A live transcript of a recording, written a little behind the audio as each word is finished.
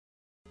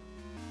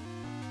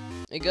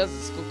Hey guys,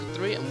 it's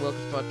Skulker3 and welcome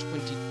to part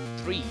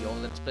 23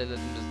 of Let's Play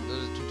Legend of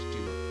Zelda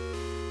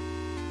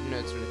 22. No,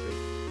 it's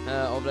 23.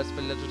 Of Let's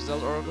Play Legend of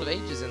Zelda Oracle of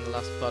Ages. In the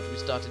last part we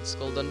started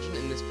Skull Dungeon.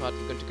 In this part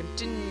we're going to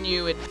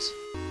continue it.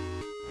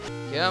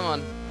 Come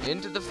on,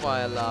 into the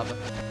fire lava.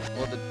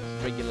 Or the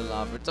regular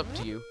lava, it's up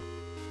to you.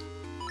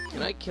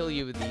 Can I kill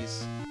you with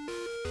these?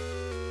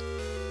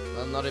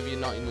 Well, not if you're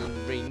not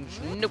in range.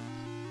 Nope.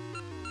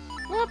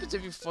 What happens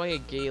if you fire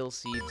gale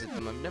seeds at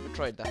them? I've never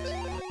tried that.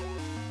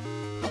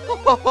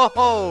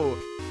 Oh,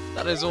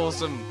 that is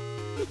awesome.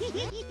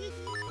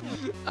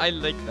 I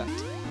like that.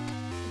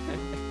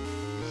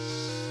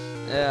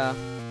 Yeah.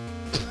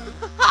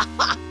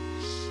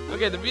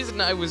 Okay, the reason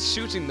I was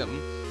shooting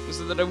them was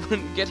so that I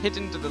wouldn't get hit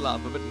into the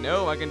lava, but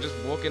no, I can just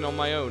walk in on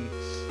my own.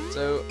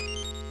 So,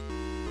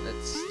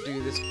 let's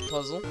do this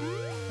puzzle.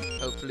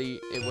 Hopefully,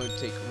 it won't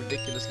take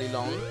ridiculously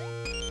long.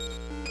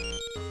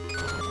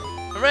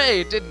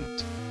 Hooray, it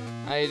didn't!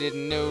 I did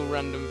no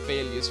random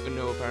failures for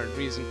no apparent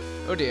reason.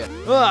 Oh dear.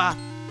 Ah!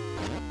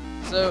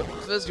 So,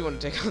 first you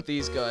want to take out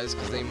these guys,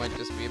 because they might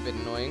just be a bit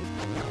annoying.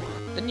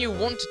 Then you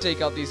want to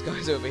take out these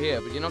guys over here,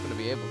 but you're not going to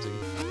be able to.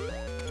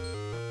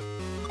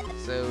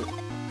 So,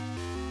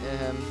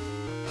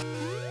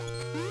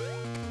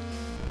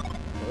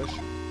 push,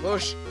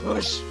 push,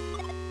 push!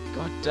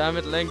 God damn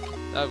it, Link.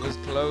 That was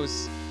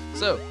close.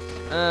 So,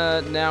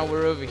 now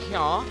we're over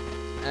here.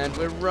 And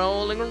we're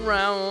rolling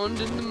around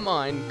in the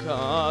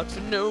minecart for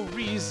no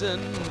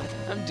reason.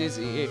 I'm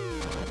dizzy.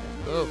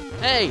 Oh,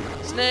 hey,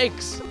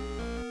 snakes!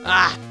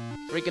 Ah,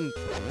 freaking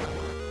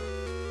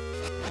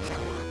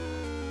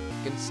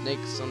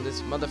snakes on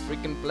this mother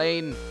freaking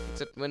plane.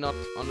 Except we're not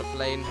on a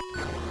plane.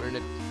 We're in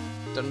a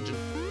dungeon.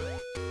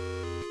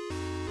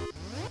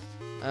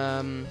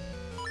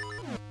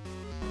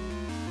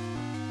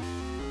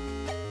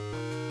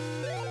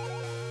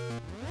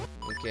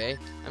 Okay,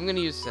 I'm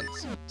gonna use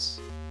sense seeds.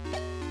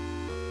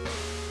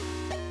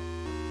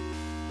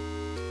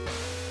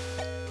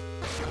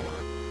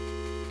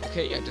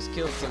 Okay, I just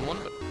killed someone,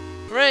 but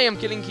hooray, I'm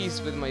killing keys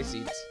with my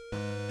seeds.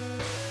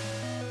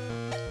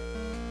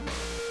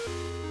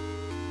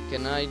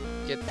 Can I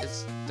get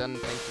this done?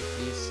 Thank you,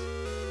 please.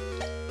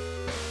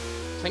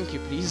 Thank you,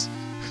 please.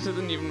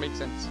 Doesn't even make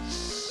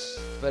sense.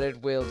 But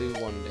it will do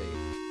one day.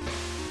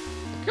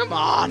 Come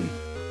on!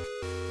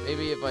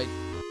 Maybe if I...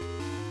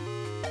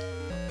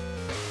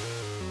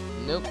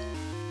 Nope.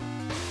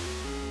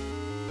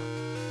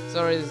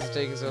 Sorry this is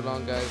taking so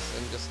long, guys.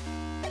 I'm just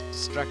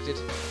distracted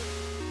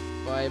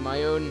by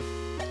my own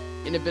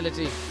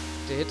inability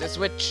to hit a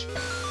switch.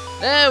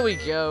 There we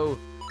go.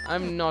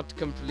 I'm not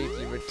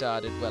completely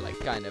retarded. Well, I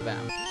kind of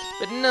am.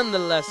 But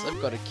nonetheless,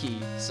 I've got a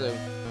key, so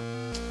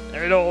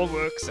it all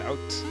works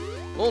out.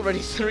 Already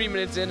 3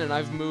 minutes in and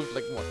I've moved,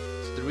 like, what,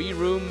 3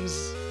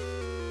 rooms?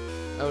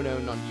 Oh no,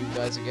 not you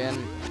guys again.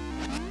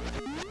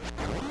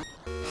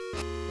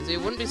 See, it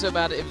wouldn't be so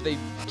bad if they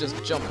just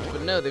jumped,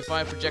 but no, they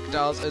fire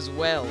projectiles as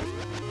well.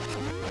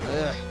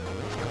 Ugh.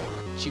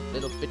 Cheap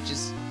little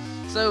bitches.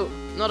 So,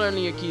 not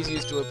only are keys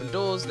used to open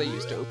doors, they're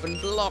used to open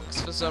blocks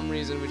for some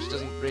reason, which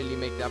doesn't really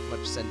make that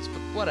much sense,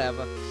 but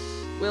whatever.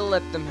 We'll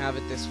let them have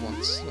it this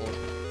once, or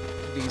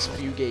these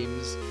few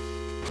games.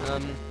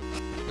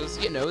 Because,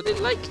 you know, they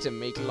like to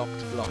make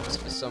locked blocks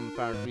for some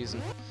apparent reason.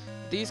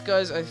 These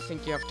guys, I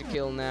think you have to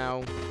kill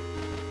now.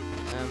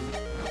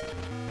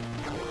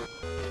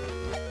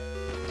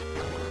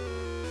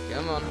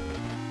 Come on.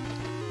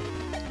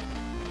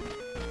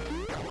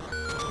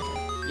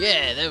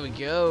 Yeah, there we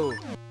go.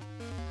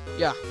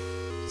 Yeah,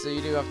 so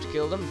you do have to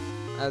kill them,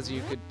 as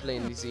you could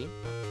plainly see.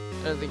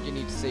 I don't think you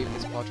need to save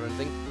this part or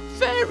anything.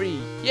 Fairy!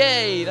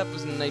 Yay! That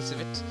was nice of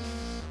it.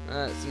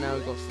 So now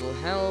we've got full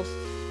health.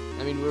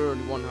 I mean, we're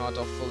only 1 heart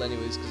off full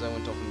anyways, because I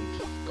went off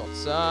and got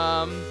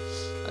some.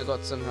 I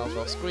got some health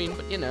off screen,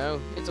 but you know,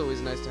 it's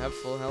always nice to have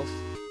full health.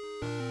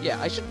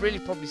 Yeah, I should really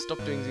probably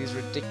stop doing these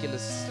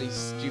ridiculously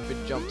stupid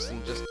jumps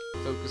and just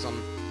focus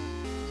on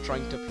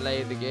trying to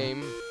play the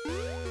game.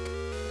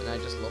 And I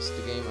just lost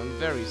the game. I'm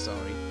very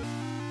sorry.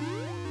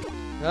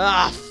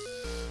 Ah,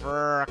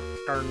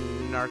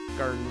 frickin'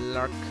 narker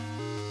lark.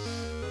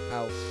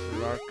 I'll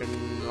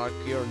frickin' lark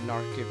your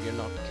nark if you're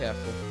not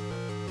careful.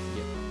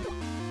 Yep.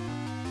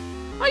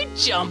 I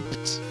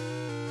jumped!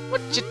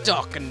 What you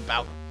talking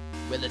about,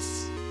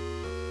 Willis?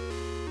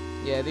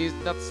 Yeah,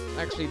 that's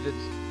actually the...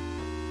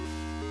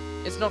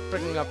 It's not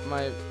picking up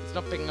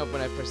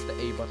when I press the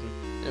A button.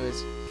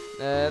 Anyways,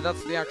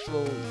 that's the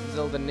actual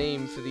Zelda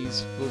name for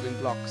these moving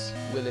blocks,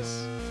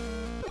 Willis.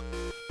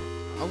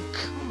 Oh,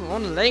 come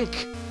on,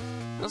 Link!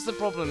 That's the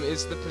problem,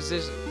 is the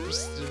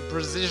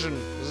precision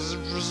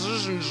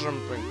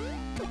jumping.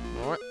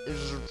 Alright,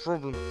 is the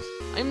problem.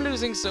 I'm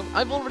losing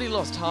I've already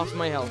lost half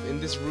my health in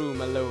this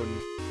room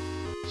alone.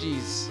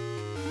 Jeez.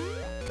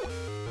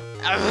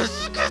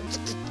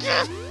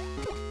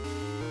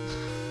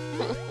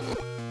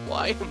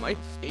 Why am I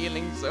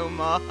failing so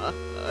much?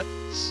 I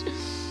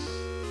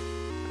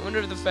wonder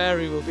if the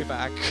fairy will be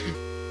back.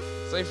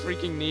 Because I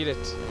freaking need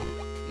it.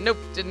 Nope,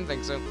 didn't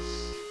think so.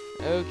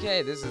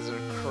 Okay, this is a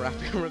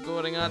crappy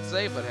recording, I'd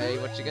say, but hey,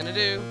 what you gonna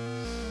do?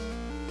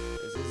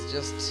 This is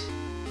just...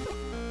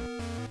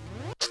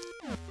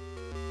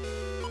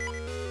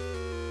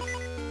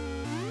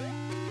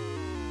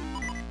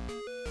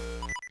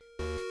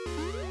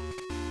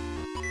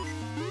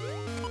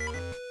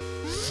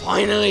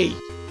 Finally!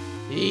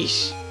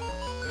 Yeesh.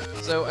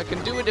 So, I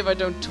can do it if I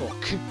don't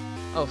talk.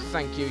 Oh,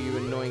 thank you, you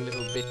annoying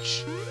little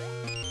bitch.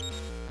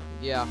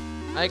 Yeah,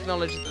 I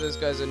acknowledge that those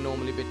guys are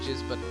normally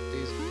bitches, but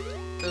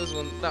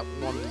that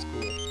one is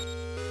cool.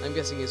 I'm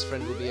guessing his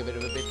friend will be a bit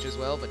of a bitch as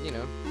well, but you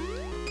know.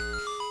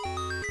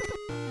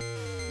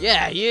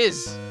 Yeah, he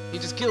is! He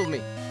just killed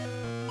me.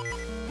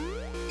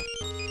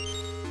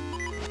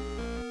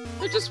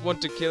 I just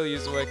want to kill you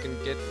so I can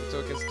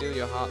steal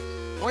your heart.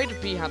 Why do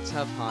pea hats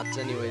have hearts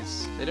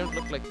anyways? They don't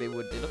look like they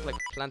would. They look like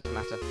plant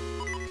matter.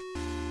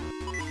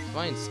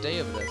 Fine,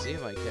 stay over there, see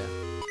if I care.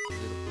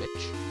 Little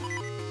bitch.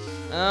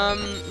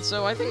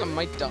 So I think I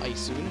might die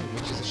soon,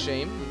 which is a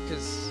shame,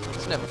 because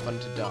it's never fun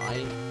to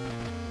die.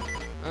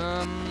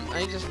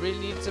 I just really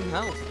need some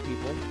health,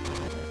 people.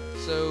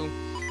 So,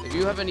 if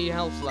you have any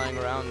health lying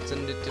around,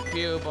 send it to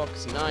PO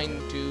Box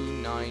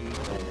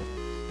 9294.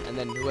 And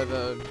then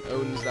whoever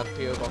owns that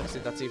PO Box,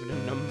 if that's even a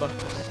number,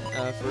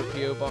 for a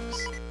PO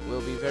Box,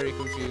 will be very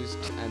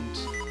confused and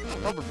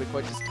probably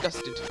quite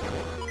disgusted.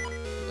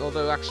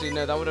 Although, actually,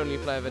 no, that would only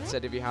apply if it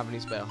said if you have any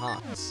spare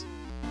hearts.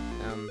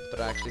 But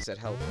I actually said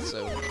health,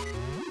 so...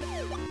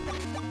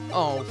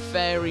 Oh,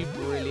 very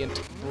brilliant,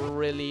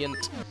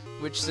 brilliant.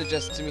 Which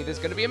suggests to me there's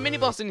going to be a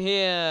mini-boss in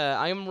here!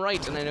 I am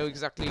right, and I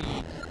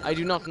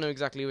do not know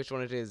exactly which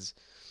one it is.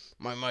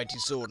 My mighty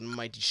sword and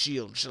mighty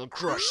shield shall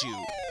crush you.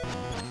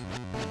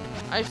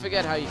 I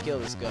forget how you kill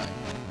this guy.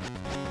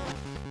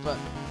 But...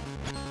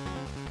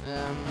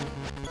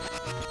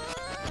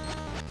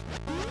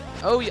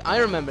 Oh, I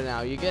remember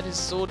now. You get his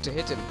sword to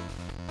hit him.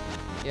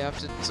 You have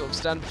to sort of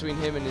stand between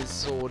him and his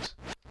sword.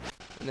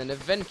 And then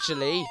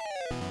eventually...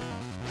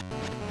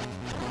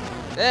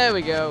 There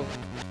we go.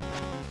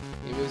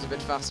 He moves a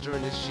bit faster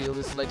and his shield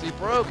is slightly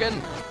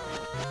broken.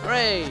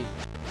 Hooray!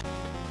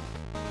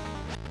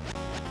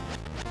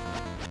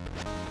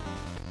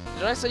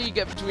 Did I say you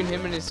get between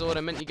him and his sword?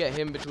 I meant you get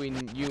him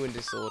between you and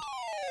his sword.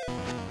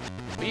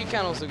 But you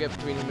can also get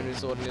between him and his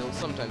sword and it'll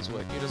sometimes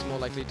work. You're just more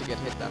likely to get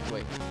hit that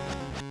way.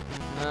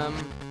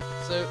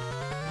 So...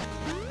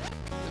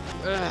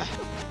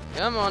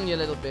 come on, you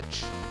little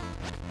bitch.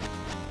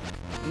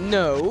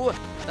 No!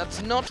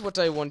 That's not what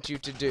I want you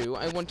to do.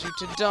 I want you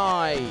to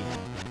die.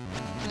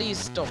 Please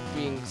stop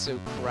being so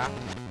crap.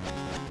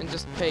 And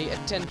just pay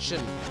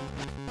attention.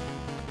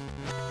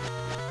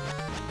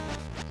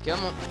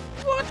 Come on.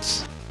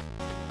 What?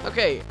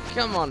 Okay,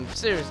 come on.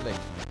 Seriously.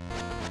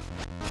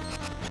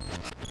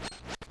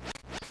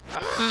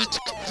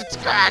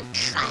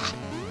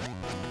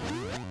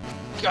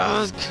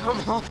 God, come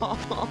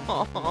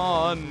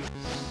on.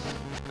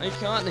 I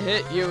can't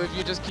hit you if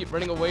you just keep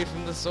running away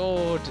from the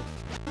sword.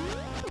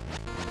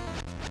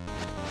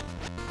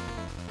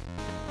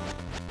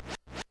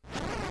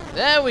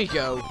 There we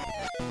go.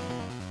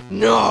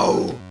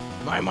 No!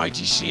 My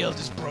mighty shield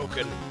is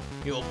broken.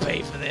 You'll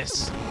pay for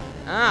this.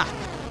 Ah!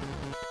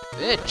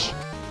 Bitch!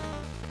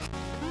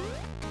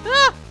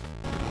 Ah!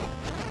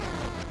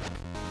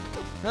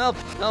 Help!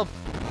 Help!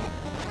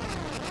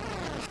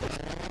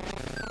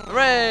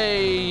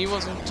 Hooray! He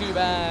wasn't too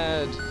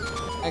bad.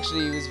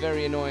 Actually, he was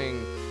very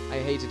annoying. I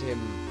hated him,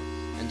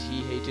 and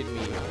he hated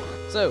me.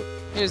 So,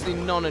 here's the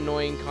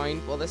non-annoying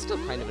kind. Well, they're still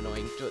kind of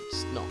annoying,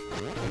 just not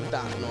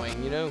that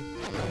annoying, you know?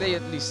 They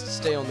at least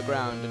stay on the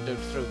ground and don't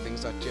throw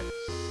things at you.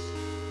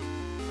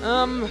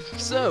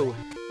 So,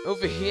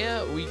 over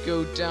here, we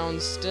go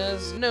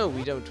downstairs. No,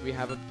 we don't. We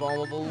have a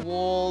bombable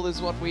wall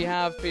is what we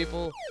have,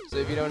 people. So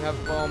if you don't have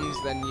bombs,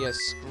 then you're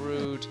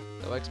screwed.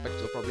 Though I expect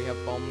you'll probably have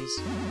bombs.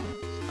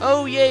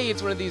 Oh, yay,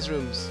 it's one of these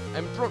rooms.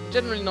 I'm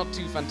generally not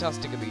too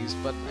fantastic at these,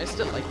 but I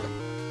still like them.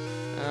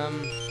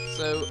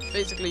 So,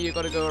 basically, you've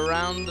got to go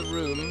around the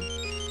room,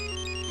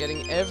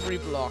 getting every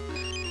block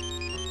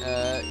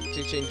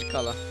to change the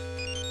color.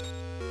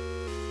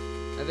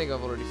 I think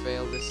I've already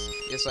failed this.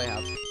 Yes, I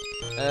have.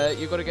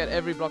 You've got to get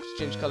every block to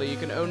change color. You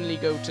can only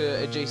go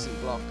to adjacent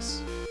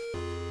blocks.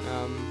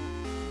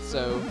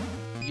 So,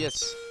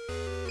 yes.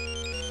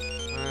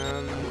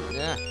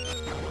 Yeah.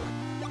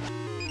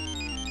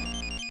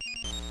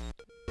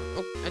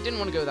 Oh, I didn't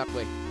want to go that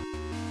way.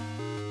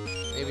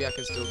 Maybe I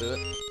can still do it.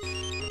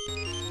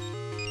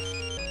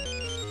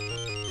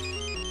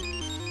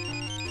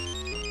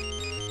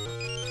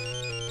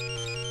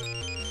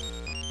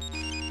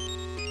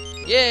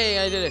 Yay,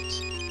 I did it!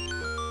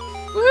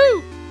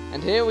 Woohoo!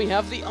 And here we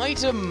have the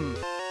item!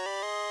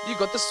 You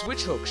got the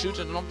switch hook. Shoot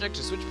at an object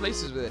to switch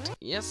places with it.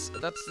 Yes,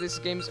 that's this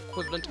game's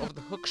equivalent of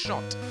the hook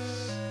shot.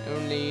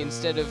 Only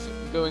instead of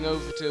going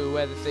over to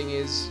where the thing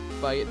is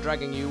by it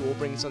dragging you or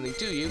bringing something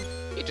to you,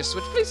 you just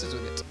switch places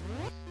with it.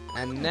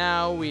 And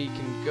now we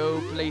can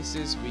go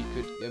places we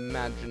could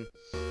imagine.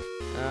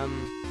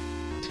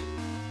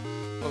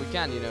 Well, we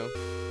can, you know.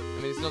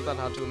 I mean, it's not that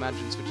hard to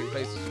imagine switching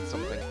places with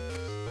something.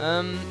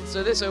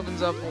 So this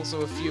opens up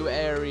also a few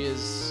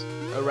areas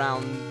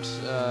around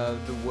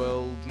the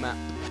world map.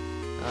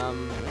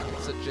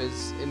 such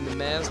as in the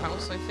mayor's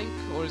house, I think,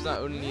 or is that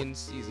only in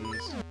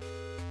seasons?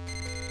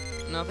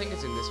 No, I think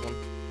it's in this one.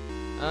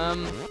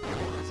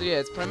 So yeah,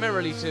 it's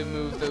primarily to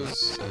move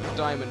those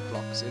diamond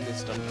blocks in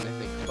this dungeon, I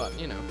think, but,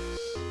 you know.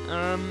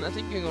 I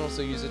think you can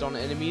also use it on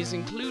enemies,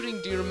 including,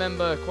 do you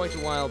remember, quite a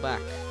while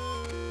back?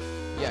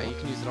 Yeah, you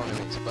can use it on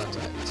enemies, but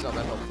it's not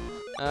that helpful.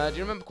 Do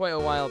you remember quite a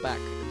while back,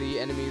 the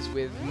enemies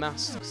with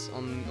masks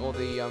on, or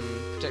the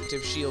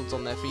protective shields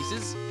on their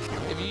faces?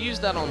 If you use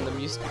that on them,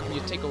 you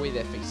take away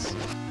their face.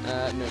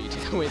 No, you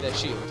take away their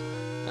shield.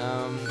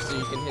 So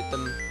you can hit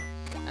them,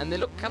 and they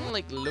look kind of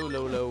like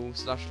low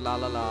slash la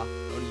la la,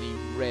 only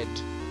red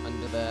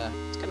under there.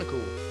 It's kind of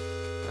cool.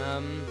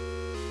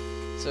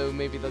 So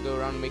maybe they'll go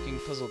around making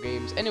puzzle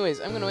games.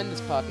 Anyways, I'm going to end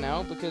this part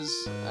now because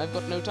I've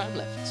got no time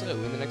left. So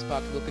in the next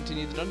part, we'll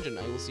continue the dungeon.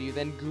 I will see you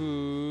then.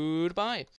 Goodbye.